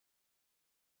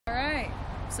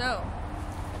So,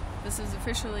 this is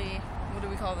officially, what do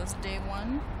we call this, day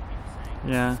one?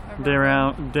 Yeah,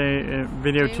 video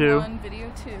day 2. One,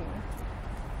 video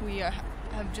 2. We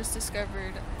have just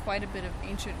discovered quite a bit of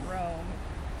ancient Rome.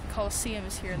 The Colosseum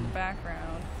is here in the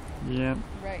background. Yep.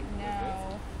 Right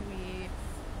now,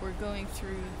 we're going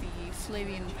through the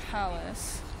Flavian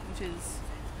Palace, which is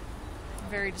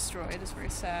very destroyed. It's very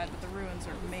sad, but the ruins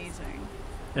are amazing.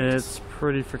 It's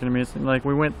pretty freaking amazing. Like,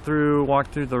 we walked through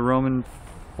the Roman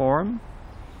Forum.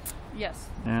 Yes,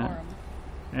 Yeah. Forum.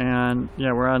 And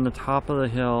yeah, we're on the top of the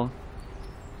hill,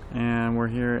 and we're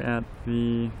here at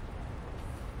the.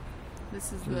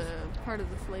 This is the part of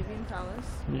the Flavian Palace.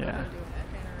 Yeah. We're gonna do a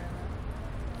panorama.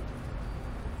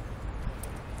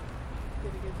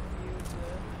 Get a good view of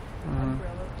the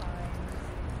umbrella pines.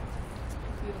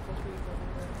 Beautiful trees over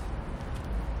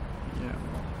there. Yeah.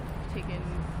 Taken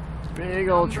Big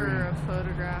old tree. number of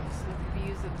photographs of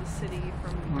views of the city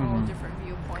from all different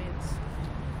viewpoints.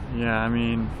 Yeah, I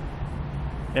mean,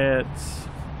 it's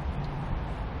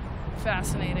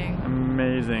fascinating,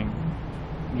 amazing,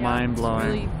 yeah,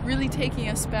 mind-blowing. It's really taking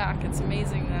us back. It's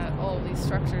amazing that all of these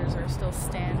structures are still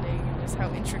standing and just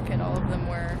how intricate all of them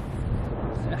were.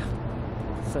 Yeah.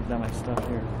 Set down my stuff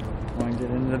here. Want to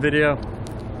get into the video?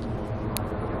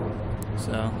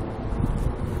 So,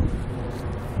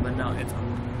 but no, it's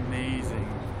amazing.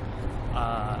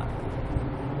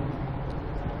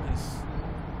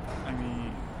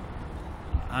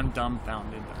 I'm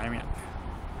dumbfounded. I mean,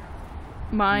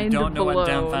 Mind you don't know blown. what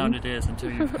dumbfounded is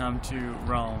until you've come to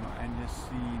Rome and just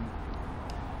seen.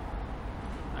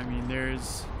 I mean,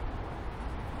 there's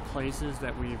places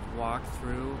that we've walked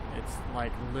through. It's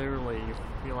like literally, you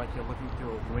feel like you're looking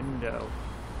through a window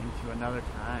into another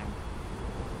time.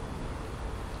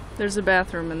 There's a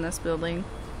bathroom in this building.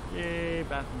 Yay,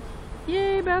 bathrooms.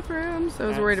 Yay, bathrooms! I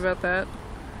was worried about that.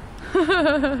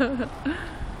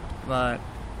 But,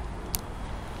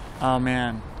 oh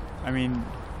man, I mean,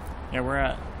 yeah, we're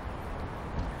at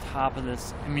top of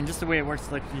this. I mean, just the way it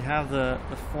works, like you have the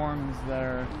forms that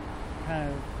are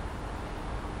kind of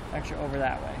actually over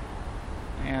that way,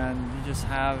 and you just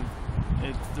have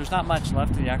it. There's not much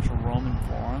left of the actual Roman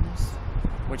forums,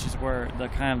 which is where the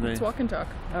kind of the. Let's walk and talk.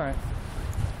 All right.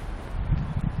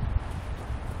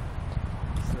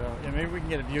 So yeah, maybe we can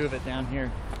get a view of it down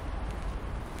here,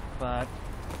 but.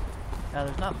 Now,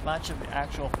 there's not much of the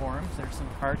actual forums. There's some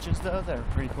arches, though, that are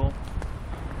pretty cool.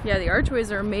 Yeah, the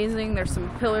archways are amazing. There's some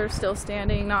pillars still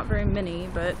standing, not very many,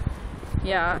 but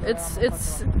yeah,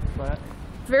 it's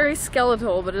very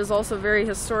skeletal, but it is also very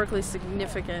historically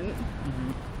significant.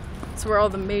 It's where all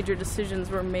the major decisions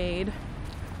were made,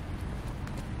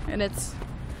 and it's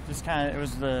just kind of, it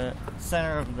was the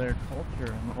center of their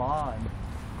culture and law and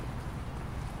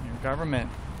government,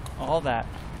 all that.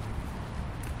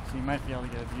 So you might be able to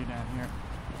get a view down here.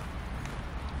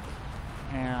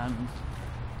 And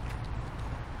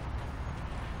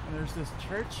there's this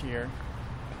church here.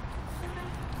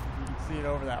 You can see it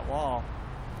over that wall.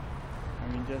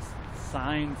 I mean, just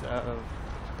signs of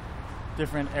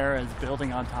different eras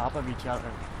building on top of each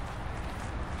other.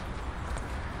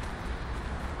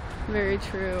 very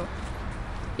true.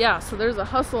 Yeah, so there's a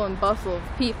hustle and bustle of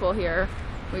people here.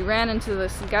 We ran into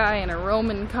this guy in a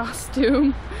Roman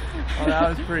costume. Oh, that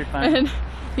was pretty fun. And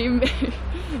he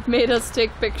made us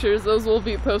take pictures. Those will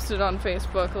be posted on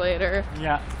Facebook later.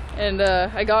 Yeah. And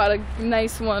I got a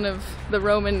nice one of the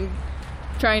Roman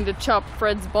trying to chop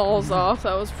Fred's balls off.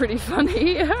 That was pretty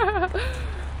funny. You're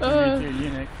a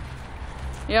eunuch.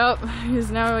 Yep,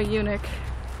 he's now a eunuch.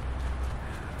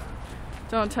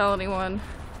 Don't tell anyone.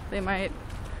 They might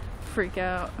freak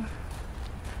out.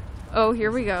 Oh,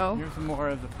 here we go. Here's more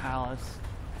of the palace.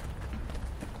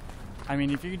 I mean,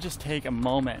 if you could just take a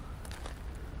moment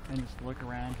and just look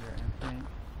around here and think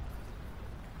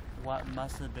what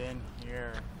must have been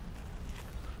here.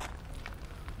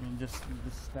 I mean, just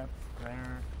the steps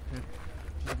there,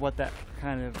 just what that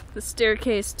kind of... The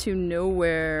staircase to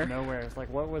nowhere. Nowhere. It's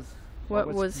like, what was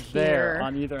here there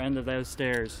on either end of those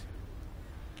stairs?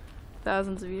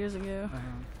 Thousands of years ago.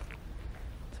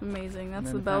 It's amazing. That's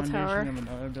the the bell tower. Of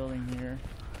another building here.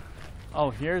 Oh,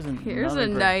 here's a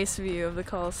nice view of the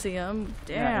Colosseum.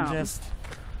 Damn. Yeah, just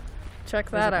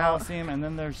check that out. Colosseum, and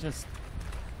then there's just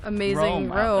amazing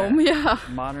Rome. Yeah.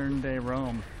 Modern day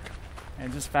Rome.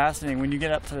 And just fascinating when you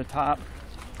get up to the top,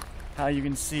 how you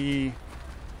can see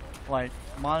like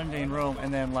modern day Rome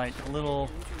and then like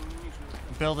little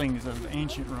buildings of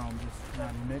ancient Rome just kind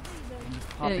of mixed and just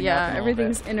popping up. Yeah,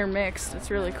 everything's intermixed.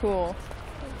 It's really cool.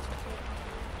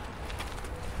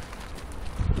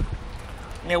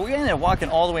 Yeah, we ended up walking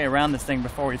all the way around this thing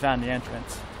before we found the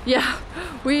entrance. Yeah,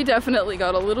 we definitely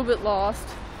got a little bit lost.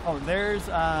 Oh, there's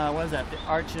what is that? The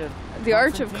Arch of The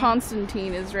Arch of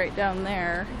Constantine is right down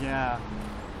there. Yeah.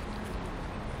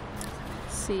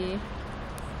 See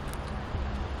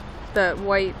that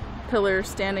white pillar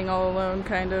standing all alone,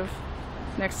 kind of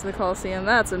next to the Colosseum.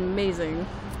 That's amazing.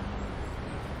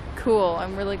 Cool.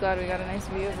 I'm really glad we got a nice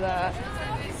view of that.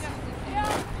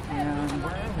 And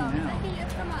where are we now?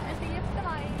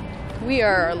 We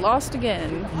are lost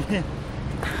again. It's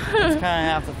kind of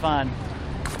half the fun.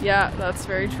 Yeah, that's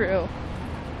very true.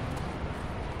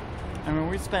 I mean,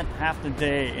 we spent half the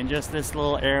day in just this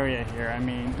little area here. I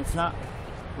mean, it's not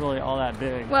really all that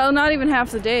big. Well, not even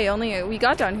half the day. We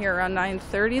got down here around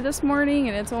 9:30 this morning,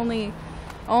 and it's only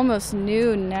almost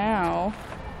noon now.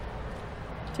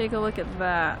 Take a look at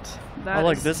that. Oh,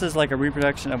 look, this is like a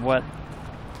reproduction of what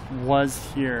was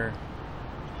here.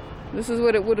 This is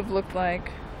what it would have looked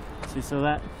like. See, so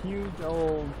that huge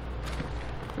old...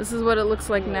 This is what it looks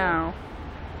like now.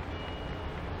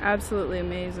 Absolutely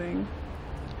amazing.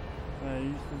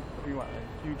 Used to be what,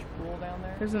 a huge pool down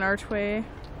there? There's an archway.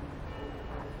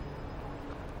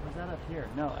 Is that up here?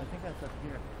 No, I think that's up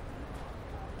here.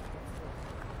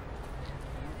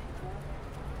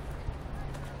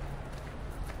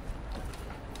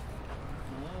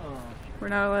 Oh. We're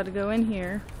not allowed to go in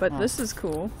here, but this is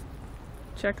cool.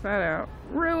 Check that out.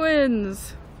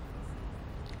 Ruins!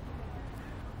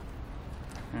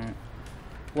 Alright.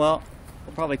 Well,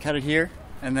 we'll probably cut it here,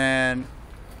 and then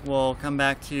we'll come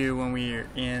back to you when we're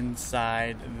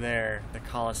inside there, the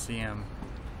Colosseum.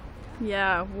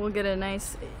 Yeah, we'll get a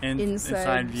nice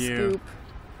inside view. scoop.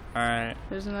 Alright.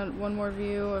 There's one more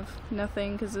view of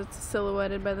nothing because it's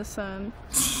silhouetted by the sun.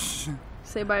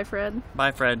 Say bye, Fred.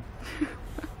 Bye, Fred.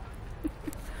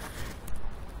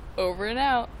 Over and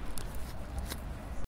out.